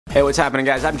Hey, what's happening,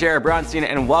 guys? I'm Jared Bronstein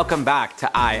and welcome back to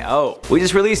I.O. We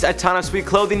just released a ton of sweet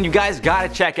clothing you guys gotta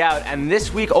check out, and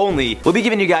this week only, we'll be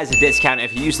giving you guys a discount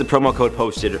if you use the promo code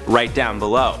posted right down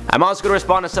below. I'm also gonna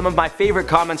respond to some of my favorite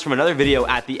comments from another video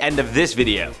at the end of this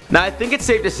video. Now, I think it's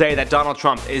safe to say that Donald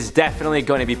Trump is definitely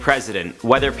going to be president,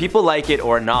 whether people like it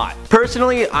or not.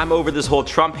 Personally, I'm over this whole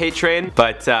Trump hate train,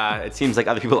 but it seems like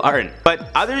other people aren't.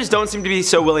 But others don't seem to be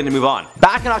so willing to move on.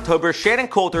 Back in October, Shannon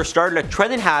Coulter started a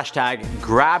trending hashtag,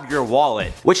 Grab Your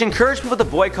Wallet, which encouraged people to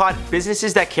boycott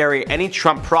businesses that carry any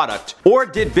Trump product or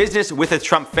did business with the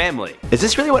Trump family. Is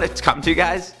this really what it's come to,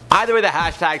 guys? Either way, the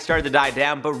hashtag started to die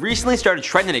down, but recently started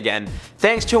trending again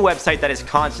thanks to a website that is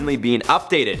constantly being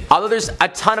updated. Although there's a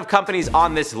ton of companies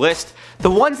on this list, the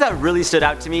ones that really stood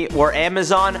out to me were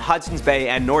Amazon, Hudson's Bay,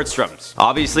 and Nordstrom's.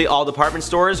 Obviously all department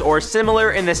stores, or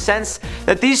similar in the sense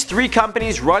that these three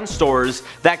companies run stores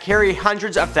that carry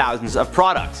hundreds of thousands of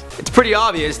products. It's pretty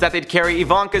obvious that they'd carry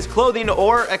Ivanka's clothing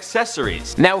or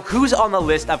accessories. Now, who's on the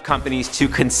list of companies to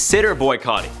consider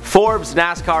boycotting? Forbes,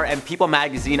 NASCAR, and People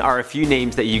magazine are a few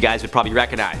names that you guys would probably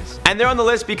recognize. And they're on the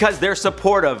list because they're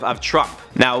supportive of Trump.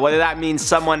 Now, whether that means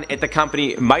someone at the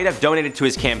company might have donated to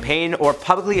his campaign or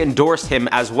publicly endorsed him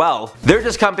as well, they're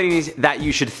just companies that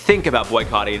you should think about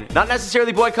boycotting. Not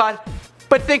necessarily boycott,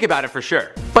 but think about it for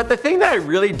sure. But the thing that I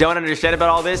really don't understand about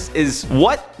all this is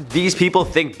what these people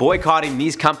think boycotting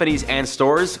these companies and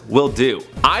stores will do.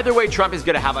 Either way, Trump is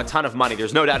gonna have a ton of money,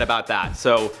 there's no doubt about that.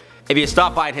 So if you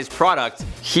stop buying his product,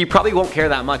 he probably won't care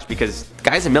that much because the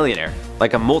guy's a millionaire,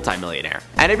 like a multi-millionaire.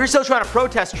 And if you're still trying to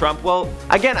protest Trump, well,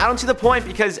 again, I don't see the point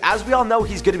because as we all know,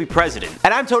 he's gonna be president.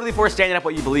 And I'm totally for standing up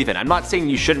what you believe in. I'm not saying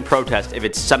you shouldn't protest if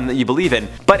it's something that you believe in,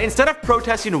 but instead of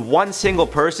protesting one single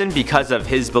person because of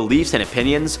his beliefs and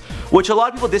opinions, which a lot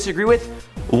of people disagree with,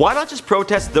 why not just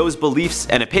protest those beliefs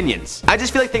and opinions? I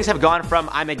just feel like things have gone from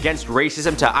I'm against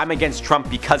racism to I'm against Trump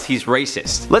because he's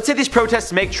racist. Let's say these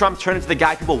protests make Trump turn into the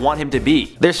guy people want him to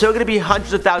be. There's still gonna be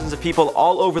hundreds of thousands of people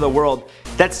all over the world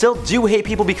that still do hate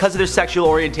people because of their sexual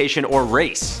orientation or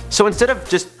race. So instead of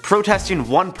just protesting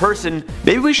one person,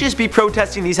 maybe we should just be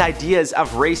protesting these ideas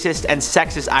of racist and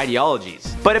sexist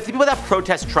ideologies. But if the people that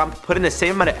protest Trump put in the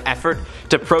same amount of effort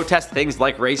to protest things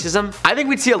like racism, I think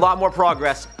we'd see a lot more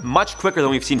progress much quicker than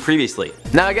we've seen previously.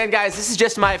 Now again, guys, this is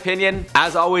just my opinion.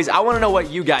 As always, I want to know what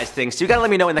you guys think, so you gotta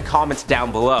let me know in the comments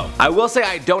down below. I will say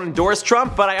I don't endorse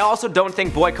Trump, but I also don't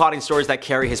think boycotting stores that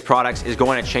carry his products is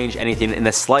going to change anything in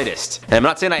the slightest. And I'm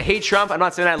not saying I hate Trump, I'm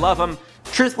not saying I love him.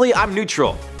 Truthfully, I'm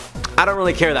neutral. I don't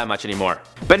really care that much anymore.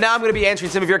 But now I'm going to be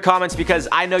answering some of your comments because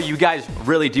I know you guys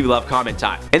really do love comment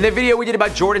time. In the video we did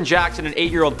about Jordan Jackson, an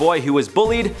 8-year-old boy who was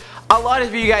bullied, a lot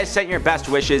of you guys sent your best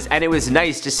wishes and it was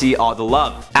nice to see all the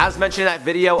love. As mentioned in that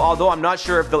video, although I'm not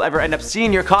sure if they'll ever end up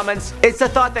seeing your comments, it's the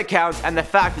thought that counts and the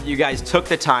fact that you guys took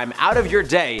the time out of your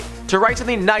day to write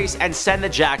something nice and send the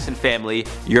Jackson family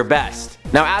your best.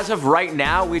 Now, as of right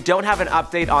now, we don't have an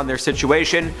update on their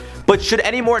situation, but should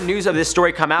any more news of this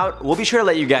story come out, we'll be sure to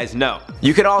let you guys know.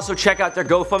 You can also check out their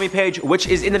GoFundMe page, which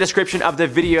is in the description of the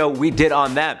video we did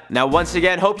on them. Now, once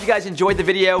again, hope you guys enjoyed the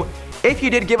video. If you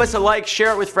did, give us a like,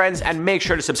 share it with friends, and make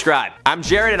sure to subscribe. I'm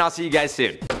Jared, and I'll see you guys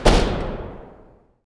soon.